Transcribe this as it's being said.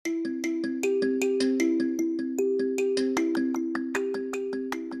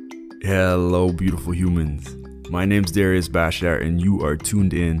Hello, beautiful humans. My name's Darius Bashar, and you are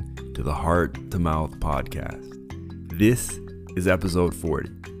tuned in to the Heart to Mouth podcast. This is episode 40.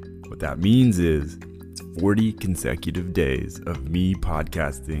 What that means is it's 40 consecutive days of me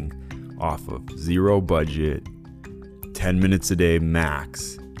podcasting off of zero budget, 10 minutes a day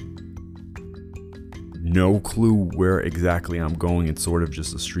max. No clue where exactly I'm going. It's sort of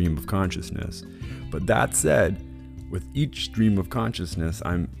just a stream of consciousness. But that said, with each stream of consciousness,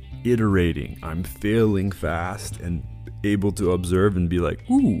 I'm iterating, I'm failing fast and able to observe and be like,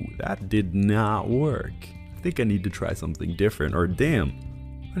 ooh, that did not work. I think I need to try something different. Or damn,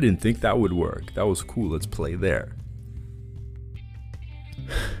 I didn't think that would work. That was cool. Let's play there.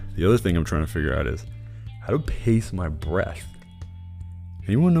 The other thing I'm trying to figure out is how to pace my breath.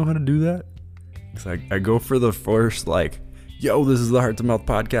 Anyone know how to do that? Because I go for the first yo, this is the Heart to Mouth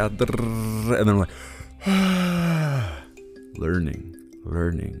podcast. And then I'm like, learning.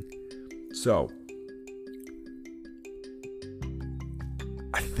 So,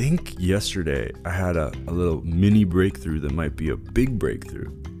 I think yesterday I had a little mini breakthrough that might be a big breakthrough.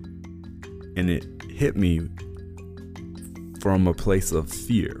 And it hit me from a place of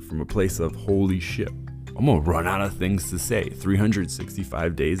fear, from a place of holy shit. I'm going to run out of things to say.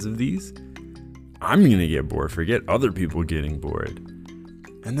 365 days of these? I'm going to get bored. Forget other people getting bored.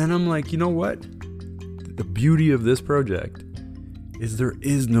 And then I'm like, you know what? The beauty of this project is there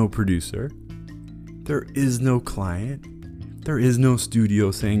is no producer, there is no client, there is no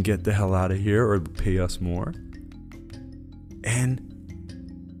studio saying get the hell out of here or pay us more.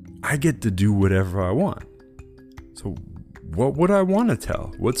 And I get to do whatever I want. So what would I want to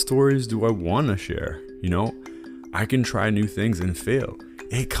tell? What stories do I want to share? You know, I can try new things and fail.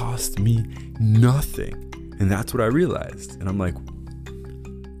 It cost me nothing. And that's what I realized. And I'm like,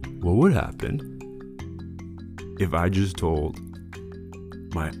 what would happen if I just told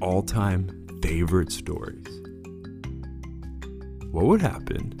my all-time favorite stories? What would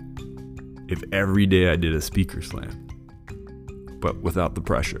happen if every day I did a speaker slam, but without the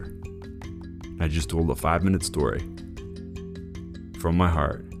pressure? I just told a 5-minute story from my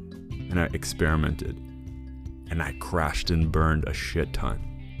heart, and I experimented, and I crashed and burned a shit ton.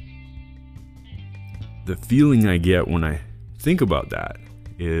 The feeling I get when I think about that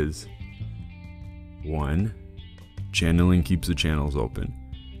is, 1, channeling keeps the channels open.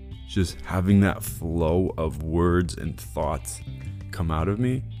 Just having that flow of words and thoughts come out of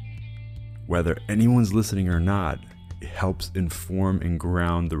me, whether anyone's listening or not, it helps inform and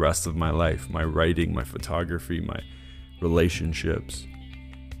ground the rest of my life, my writing, my photography, my relationships.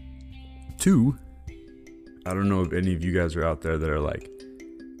 2, I don't know if any of you guys are out there that are like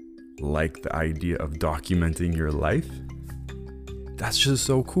the idea of documenting your life. That's just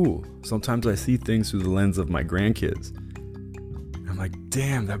so cool. Sometimes I see things through the lens of my grandkids. I'm like,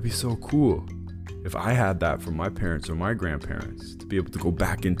 damn, that'd be so cool if I had that from my parents or my grandparents, to be able to go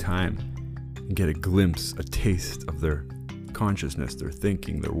back in time and get a glimpse, a taste of their consciousness, their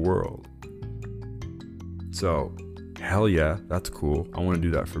thinking, their world. So, hell yeah, that's cool. I want to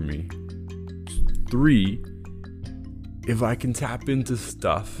do that for me. 3, if I can tap into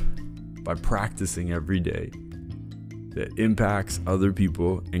stuff by practicing every day that impacts other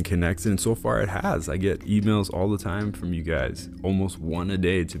people and connects, and so far it has. I get emails all the time from you guys, almost one a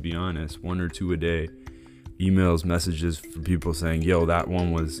day, to be honest, 1 or 2 a day. Emails, messages from people saying, yo, that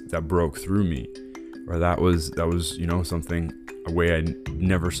broke through me, or that was something, a way I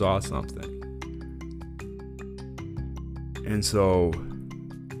never saw something. And so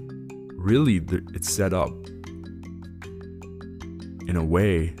really it's set up in a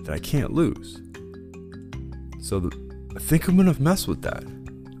way that I can't lose. So I think I'm going to mess with that.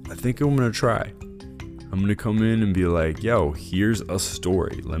 I think I'm going to try. I'm going to come in and be like, yo, here's a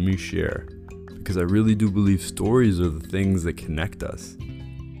story. Let me share. Because I really do believe stories are the things that connect us.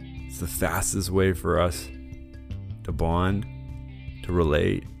 It's the fastest way for us to bond, to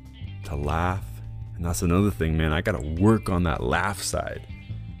relate, to laugh. And that's another thing, man. I got to work on that laugh side.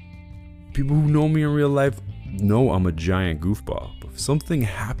 People who know me in real life know I'm a giant goofball. But if something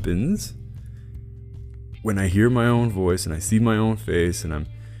happens when I hear my own voice and I see my own face and I'm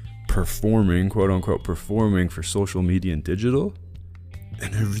performing, quote unquote, performing for social media and digital,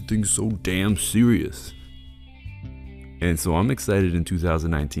 and everything's so damn serious. And so I'm excited in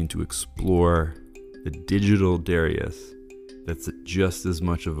 2019 to explore the digital Darius that's just as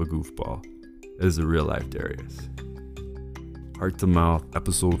much of a goofball as the real life Darius. Heart to Mouth,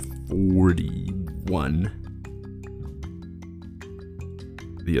 episode 41.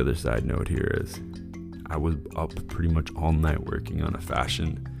 The other side note here is I was up pretty much all night working on a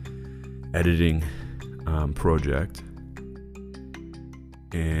fashion editing project.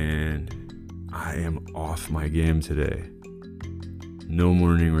 and I am off my game today. No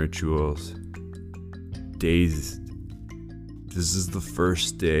morning rituals. Days. This is the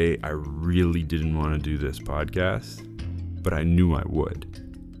first day I really didn't want to do this podcast, but I knew I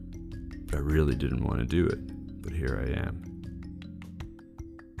would. But I really didn't want to do it, but here I am.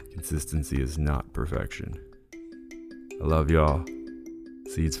 Consistency is not perfection. I love y'all.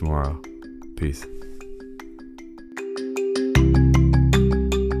 See you tomorrow. Peace.